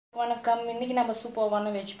வணக்கம். இன்னைக்கு நம்ம சூப்பரான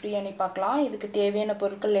வெஜ் பிரியாணி பார்க்கலாம். இதுக்கு தேவையான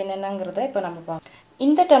பொருட்கள் என்னென்னங்கிறத இப்போ நம்ம பார்க்கலாம்.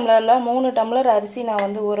 இந்த டம்ளரில் 3 டம்ளர் அரிசி நான்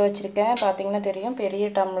வந்து ஊற வச்சுருக்கேன். பார்த்தீங்கன்னா தெரியும், பெரிய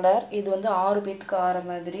டம்ளர். இது வந்து 6 பேத்துக்கு ஆற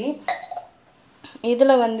மாதிரி.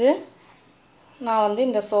 இதில் வந்து நான் வந்து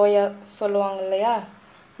இந்த சோயா சொல்லுவாங்க இல்லையா,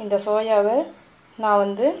 இந்த சோயாவை நான்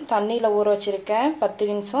வந்து தண்ணியில் ஊற வச்சுருக்கேன். 10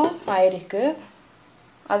 நிமிஷம் ஆயிருக்கு.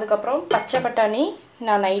 அதுக்கப்புறம் பச்சை பட்டாணி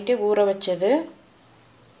நான் நைட்டே ஊற வச்சது.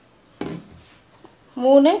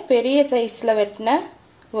 3 பெரிய சைஸில் வெட்டின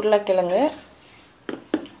உருளைக்கிழங்கு,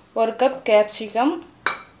 1 கப் கேப்சிகம்,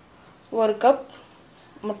 1 கப்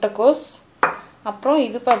முட்டைக்கோஸ். அப்புறம்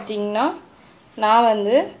இது பார்த்திங்கன்னா நான்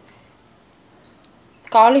வந்து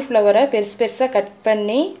காலிஃப்ளவரை பெருசாக கட்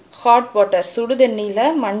பண்ணி ஹாட் வாட்டர் சுடு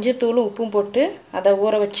தண்ணியில் மஞ்சத்தூள் உப்பும் போட்டு அதை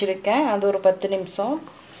ஊற வச்சுருக்கேன். அது ஒரு 10 நிமிஷம்.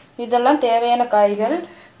 இதெல்லாம் தேவையான காய்கள்.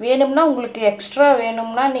 வேணும்னா உங்களுக்கு எக்ஸ்ட்ரா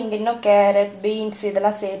வேணும்னா நீங்கள் இன்னும் கேரட், பீன்ஸ்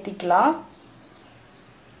இதெல்லாம் சேர்த்திக்கலாம்.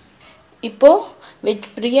 இப்போது வெஜ்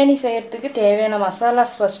பிரியாணி செய்கிறதுக்கு தேவையான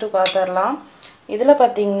மசாலாஸ் ஃபஸ்ட்டு பார்த்துடலாம். இதில்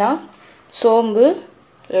பார்த்திங்கன்னா சோம்பு,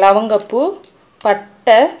 லவங்கப்பூ,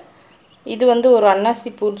 பட்டை, இது வந்து ஒரு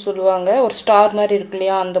அன்னாசி பூன்னு சொல்லுவாங்க, ஒரு ஸ்டார் மாதிரி இருக்கு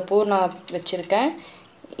இல்லையா, அந்த பூ நான் வச்சுருக்கேன்.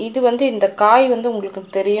 இது வந்து இந்த காய் வந்து உங்களுக்கு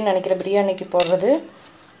தெரியும் நினைக்கிற பிரியாணிக்கு போடுறது.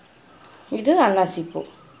 இது அன்னாசி பூ.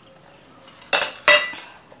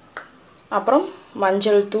 அப்புறம்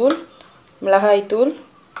மஞ்சள் தூள், மிளகாய் தூள்,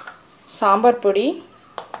 சாம்பார் பொடி,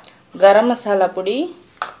 கரம் மசாலா பொடி,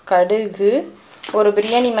 கடுகு, ஒரு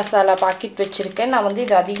பிரியாணி மசாலா பாக்கெட் வச்சுருக்கேன். நான் வந்து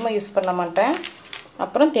இது அதிகமாக யூஸ் பண்ண மாட்டேன்.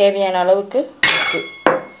 அப்புறம் தேவையான அளவுக்கு உப்பு.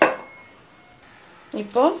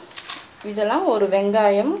 இப்போது இதெல்லாம் ஒரு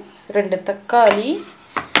வெங்காயம், 2 தக்காளி,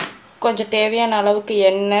 கொஞ்சம் தேவையான அளவுக்கு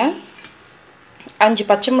எண்ணெய், 5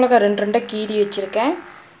 பச்சை மிளகாய் 2 கீறி வச்சுருக்கேன்,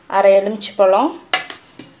 அரை எலுமிச்சை பழம்,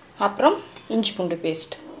 அப்புறம் இஞ்சி பூண்டு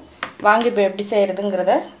பேஸ்ட். வாங்கி இப்போ எப்படி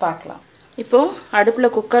செய்கிறதுங்கிறத பார்க்கலாம். இப்போது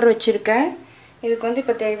அடுப்பில் குக்கர் வச்சுருக்கேன். இதுக்கு வந்து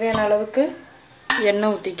இப்போ தேவையான அளவுக்கு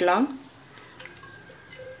எண்ணெய் ஊற்றிக்கலாம்.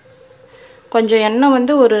 கொஞ்சம் எண்ணெய்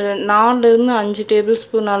வந்து ஒரு 4-5 டேபிள்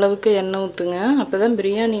ஸ்பூன் அளவுக்கு எண்ணெய் ஊற்றுங்க. அப்போ தான்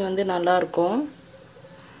பிரியாணி வந்து நல்லாயிருக்கும்.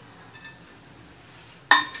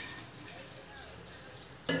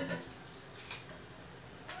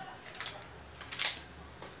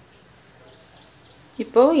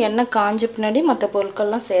 இப்போது எண்ணெய் காஞ்ச பின்னாடி மற்ற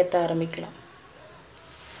பொருட்கள்லாம் சேர்த்த ஆரம்பிக்கலாம்.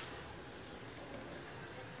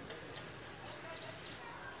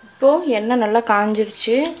 இப்போது எண்ணெய் நல்லா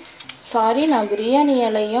காஞ்சிடுச்சு. சாரி, நான் பிரியாணி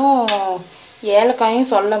இலையும் ஏலக்காயும்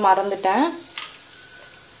சொல்ல மறந்துட்டேன்.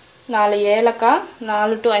 4 ஏலக்காய்,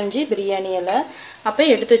 4 to 5 பிரியாணி இலை. அப்போ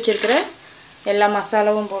எடுத்து வச்சுருக்கிற எல்லா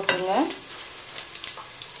மசாலாவும் போட்டுருங்க.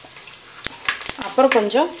 அப்புறம்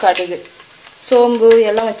கொஞ்சம் கடுகு, சோம்பு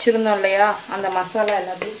எல்லாம் வச்சுருந்தோம் இல்லையா, அந்த மசாலா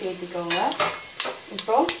எல்லாத்தையும் சேர்த்திக்கோங்க.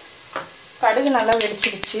 இப்போது கடுகு நல்லா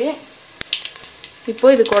வெடிச்சிடுச்சு.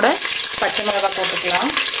 இப்போது இது கூட பச்சை மிளகாய்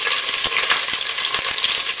போட்டுக்கலாம்.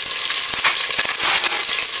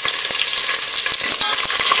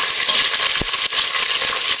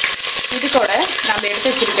 இது கூட நம்ம எடுத்து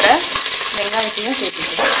வச்சிருக்கிற வெங்காயத்தையும்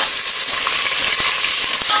சேர்த்துக்கலாம்.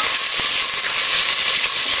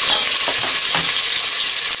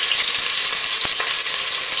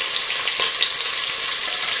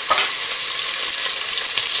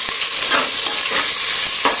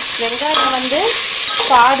 வெங்காயம் வந்து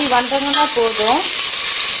பாதி வந்தோம்னா போதும்.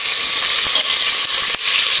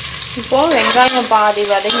 இப்போது வெங்காயம் பாதி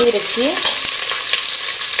வதங்கிடுச்சு.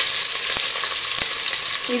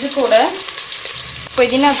 இது கூட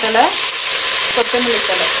புதினா தழை, கொத்தமல்லி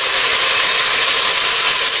தழை,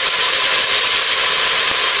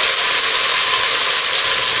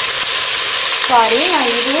 சாரி நான்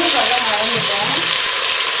இதுவும் சொல்ல மறந்துட்டேன்.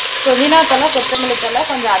 புதினா தழை, கொத்தமல்லி தழை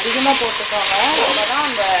கொஞ்சம் அதிகமாக போட்டுக்கோங்க. அப்போ தான்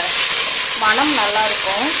அந்த மனம்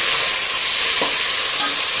நல்லாயிருக்கும்.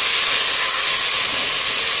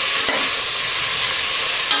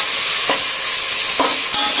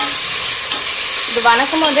 இது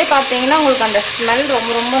வணக்கும் போதே பார்த்தீங்கன்னா உங்களுக்கு அந்த ஸ்மெல்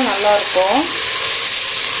ரொம்ப நல்லாயிருக்கும்.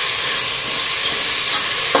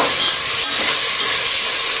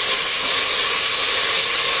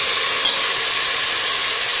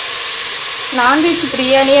 நான்வெஜ்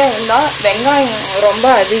பிரியாணியாக இருந்தால் வெங்காயம் ரொம்ப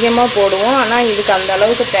அதிகமாக போடுவோம். ஆனால் இதுக்கு அந்த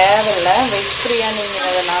அளவுக்கு தேவையில்லை. வெஜ்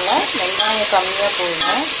பிரியாணிங்கிறதுனால வெங்காயம் கம்மியாக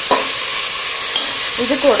போடுவோம்.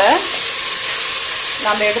 இது கூட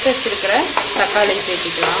நம்ம எடுத்து வச்சுருக்கிற தக்காளி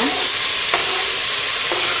சேர்த்துக்கலாம்.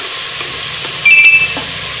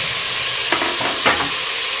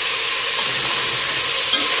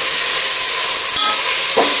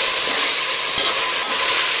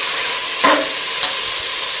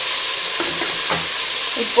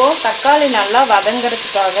 இப்போது தக்காளி நல்லா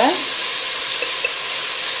வதங்கிறதுக்காக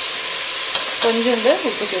கொஞ்சோண்டு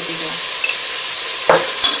உப்பு சேர்த்திக்கலாம்.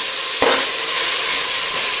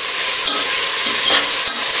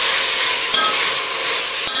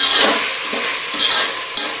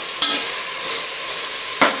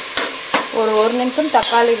 ஒரு நிமிஷம்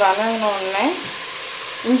தக்காளி வதங்கினோடனே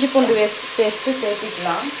இஞ்சி பூண்டு பேஸ்ட்டு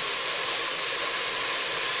சேர்த்திக்கலாம்.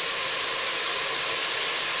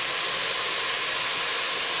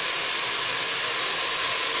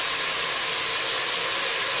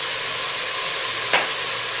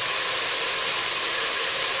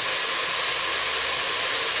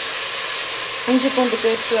 இஞ்சி பூண்டு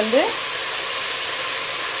பேஸ்ட் வந்து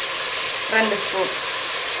 2 ஸ்பூன்.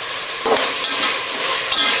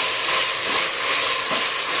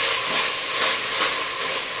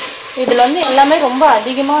 இதில் வந்து எல்லாமே ரொம்ப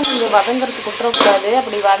அதிகமாக நீங்கள் வதங்கிறதுக்கு விட்டுறக்கூடாது.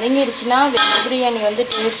 அப்படி வதங்கிடுச்சுன்னா வெஜ் பிரியாணி வந்து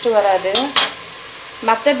டேஸ்ட்டு வராது.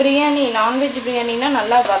 மற்ற பிரியாணி நான்வெஜ் பிரியாணினா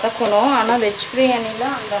நல்லா வதக்கணும். ஆனால் வெஜ் பிரியாணியில்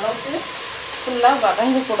அந்த அளவுக்கு ஃபுல்லாக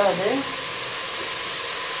வதங்கக்கூடாது.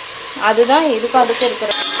 அதுதான் இதுக்கும் அதுக்கு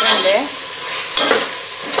இருக்கிற டிஃப்ரெண்டு.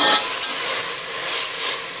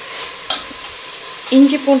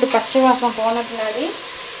 இஞ்சி பூண்டு பச்சை வாசம் போன பின்னாடி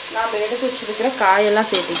நாம் எடுத்து வச்சிருக்கிற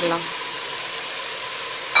காயெல்லாம் சேர்த்திக்கலாம்.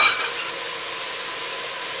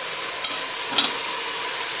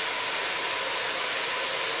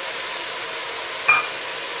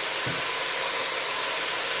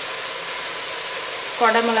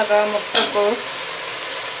 குடமிளகாய், முட்டைக்கோஸ்,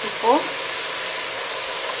 இப்போ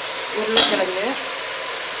உருளைக்கிழங்கு,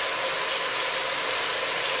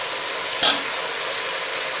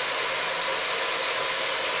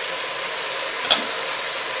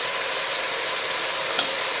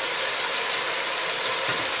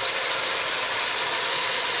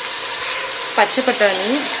 பச்சை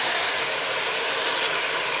பட்டாணி,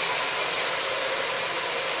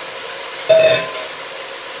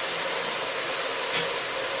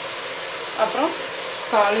 அப்புறம்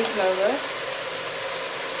காலிஃப்ளவர்.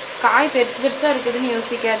 காய் பெருசு பெருசாக இருக்குதுன்னு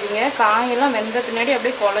யோசிக்காதீங்க. காயெல்லாம் வெந்த பின்னாடி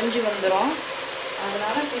அப்படியே குழஞ்சி வந்துடும்.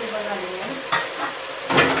 அதனால் இது பண்ணாதீங்க.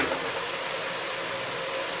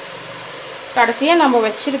 கடைசியாக நம்ம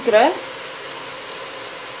வச்சிருக்கிற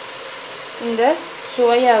இந்த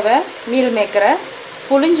சோயாவை மீல் மேக்கரை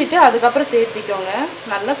புழிஞ்சிட்டு அதுக்கப்புறம் சேர்த்திக்கோங்க.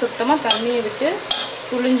 நல்லா சுத்தமாக தண்ணியை விட்டு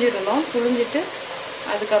புழிஞ்சிடணும். புழிஞ்சிட்டு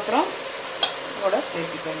அதுக்கப்புறம் கூட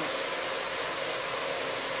சேர்த்திக்கோங்க.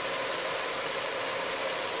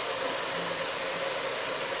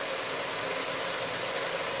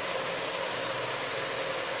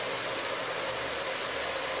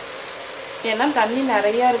 ஏன்னா தண்ணி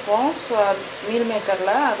நிறையா இருக்கும் மீல்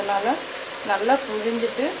மேக்கரில். அதனால் நல்லா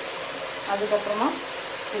புழிஞ்சிட்டு அதுக்கப்புறமா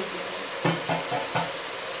சேர்த்திக்கோங்க.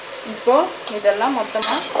 இப்போது இதெல்லாம்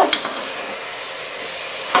மொத்தமாக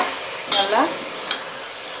நல்லா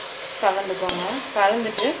கலந்துக்கோங்க.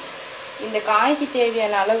 கலந்துட்டு இந்த காய்க்கு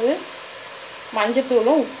தேவையான அளவு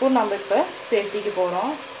மஞ்சத்தூளும் உப்பும் நம்ம இப்போ சேர்த்திக்க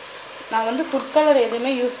போகிறோம். நான் வந்து ஃபுட் கலர்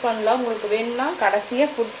எதுவுமே யூஸ் பண்ணல. உங்களுக்கு வேணும்னா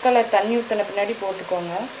கடைசியாக ஃபுட் கலர் தண்ணி ஊற்றின பின்னாடி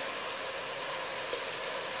போட்டுக்கோங்க.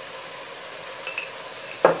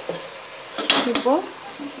 இப்போது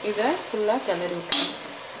இதை ஃபுல்லாக கிளறி விட்டுருங்க.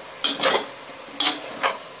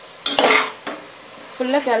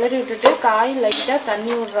 ஃபுல்லாக கிளறி விட்டுட்டு காய் லைட்டாக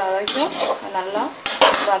தண்ணி விடுற வரைக்கும் நல்லா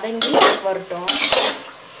வதங்கி வரட்டும்.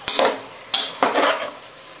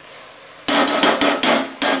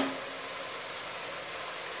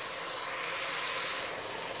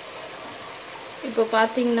 இப்போ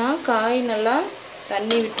பார்த்தீங்கன்னா காய் நல்லா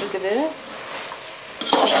தண்ணி விட்டுருக்குது.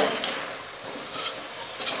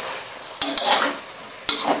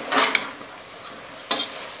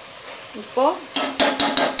 இப்போது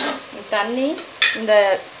தண்ணி இந்த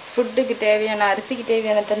ஃபுட்டுக்கு தேவையான அரிசிக்கு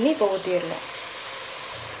தேவையான தண்ணி இப்போ ஊற்றிடலாம்.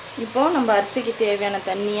 இப்போது நம்ம அரிசிக்கு தேவையான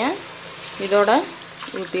தண்ணியை இதோட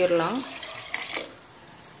ஊற்றிடலாம்.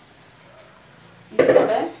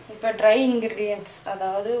 இதோட இப்போ ட்ரை இன்க்ரீடியன்ட்ஸ்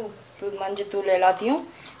அதாவது உப்பு, மஞ்சத்தூள் எல்லாத்தையும்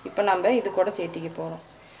இப்போ நம்ம இது கூட சேர்த்திக்க போகிறோம்.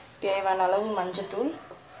 தேவையான அளவு மஞ்சத்தூள்,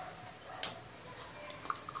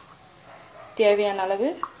 தேவையான அளவு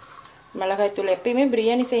மிளகாய்த்தூள். எப்பயுமே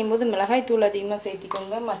பிரியாணி செய்யும்போது மிளகாய்த்தூள் அதிகமாக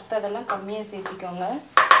சேர்த்திக்கோங்க, மற்றதெல்லாம் கம்மியாக சேர்த்திக்கோங்க.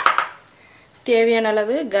 தேவையான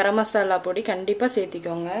அளவு கரம் மசாலா பொடி கண்டிப்பாக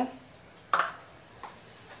சேர்த்திக்கோங்க.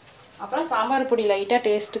 அப்புறம் சாம்பார் பொடி லைட்டாக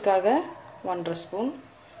டேஸ்ட்டுக்காக 1½ ஸ்பூன்.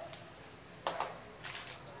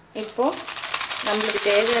 இப்போது நம்மளுக்கு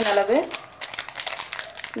தேவையான அளவு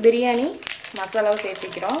பிரியாணி மசாலாவை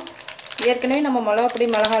சேர்த்திக்கிறோம். ஏற்கனவே நம்ம மிளகா பொடி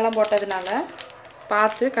மிளகாலாம் போட்டதுனால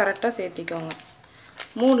பார்த்து கரெக்டாக சேர்த்திக்கோங்க.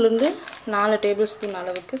 3 to 4 டேபிள் ஸ்பூன்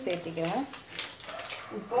அளவுக்கு சேர்த்திக்கிறேன்.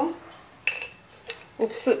 இப்போது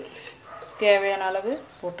உப்பு தேவையான அளவு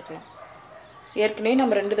போட்டுக்கலாம். ஏற்கனவே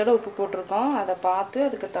நம்ம 2 தடவை உப்பு போட்டிருக்கோம். அதை பார்த்து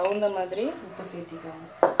அதுக்கு தகுந்த மாதிரி உப்பு சேர்த்திக்கோங்க.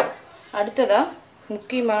 அடுத்ததாக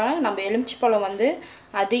முக்கியமாக நம்ம எலுமிச்சைப்பழம் வந்து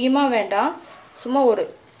அதிகமாக வேண்டாம், சும்மா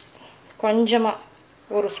கொஞ்சமாக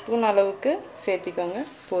 1 ஸ்பூன் அளவுக்கு சேர்த்திக்கோங்க,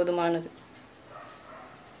 போதுமானது.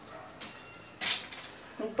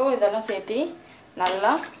 இப்போது இதெல்லாம் சேர்த்தி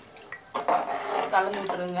நல்லா கலந்து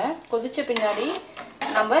விட்டுருங்க. கொதித்த பின்னாடி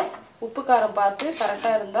நம்ம உப்பு காரம் பார்த்து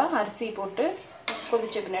கரெக்டாக இருந்தால் அரிசி போட்டு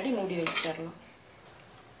கொதித்த பின்னாடி மூடி வச்சிடலாம்.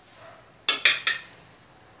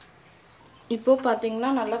 இப்போது பார்த்திங்கன்னா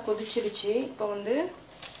நல்லா கொதிச்சிடுச்சு. இப்போ வந்து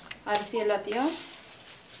அரிசி எல்லாத்தையும்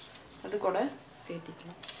அது கூட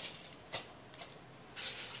சேர்த்திக்கலாம்.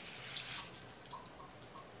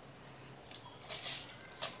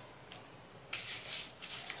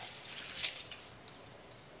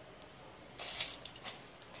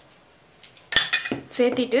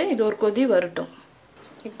 சேர்த்திட்டு இது ஒரு கொதி வரட்டும்.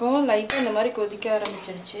 இப்போது லைட்டாக இந்த மாதிரி கொதிக்க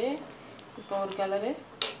ஆரம்பிச்சிருச்சு. இப்போ ஒரு கிளறி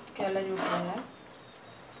விட்டுருங்க.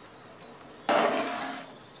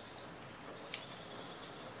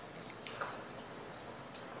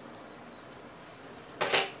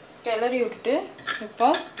 கிளறி விட்டுட்டு இப்போ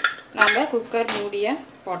நம்ம குக்கர் மூடியை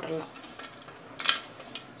போட்டுடலாம்.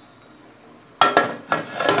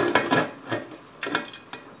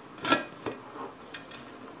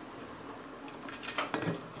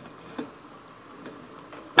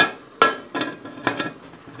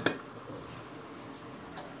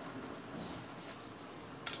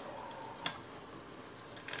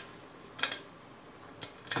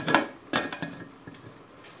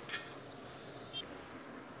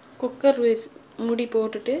 குக்கர் மூடி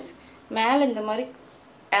போட்டுட்டு மேலே இந்த மாதிரி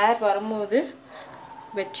ஏர் வரும்போது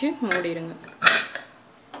வச்சு மூடிடுங்க.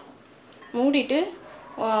 மூடிட்டு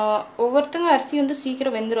ஒவ்வொருத்தங்க அரிசி வந்து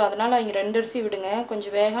சீக்கிரம் வெந்துடும், அதனால் அவங்க 2 அரிசி விடுங்க.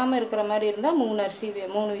 கொஞ்சம் வேகாமல் இருக்கிற மாதிரி இருந்தால்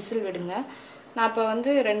 3 விசில் விடுங்க. நான் இப்போ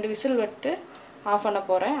வந்து 2 விசில் விட்டு ஆஃப் பண்ண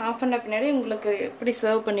போகிறேன். ஆஃப் பண்ண பின்னாடி உங்களுக்கு எப்படி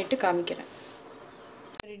சர்வ் பண்ணிவிட்டு காமிக்கிறேன்.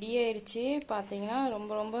 ரெடி ஆயிடுச்சு. பார்த்தீங்கன்னா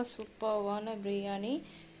ரொம்ப சூப்பரான பிரியாணி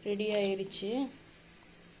ரெடி ஆயிடுச்சு.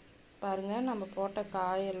 பாருங்கள், நம்ம போட்ட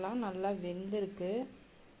காயெல்லாம் நல்லா வெந்திருக்கு.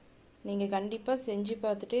 நீங்கள் கண்டிப்பாக செஞ்சு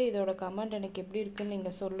பார்த்துட்டு இதோட கமெண்ட் எனக்கு எப்படி இருக்குன்னு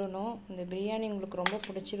நீங்கள் சொல்லணும். இந்த பிரியாணி உங்களுக்கு ரொம்ப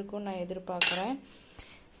பிடிச்சிருக்குன்னு நான் எதிர்பார்க்குறேன்.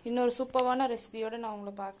 இன்னொரு சூப்பரான ரெசிபியோடு நான்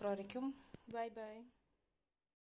உங்களை பார்க்குற வரைக்கும் பாய்.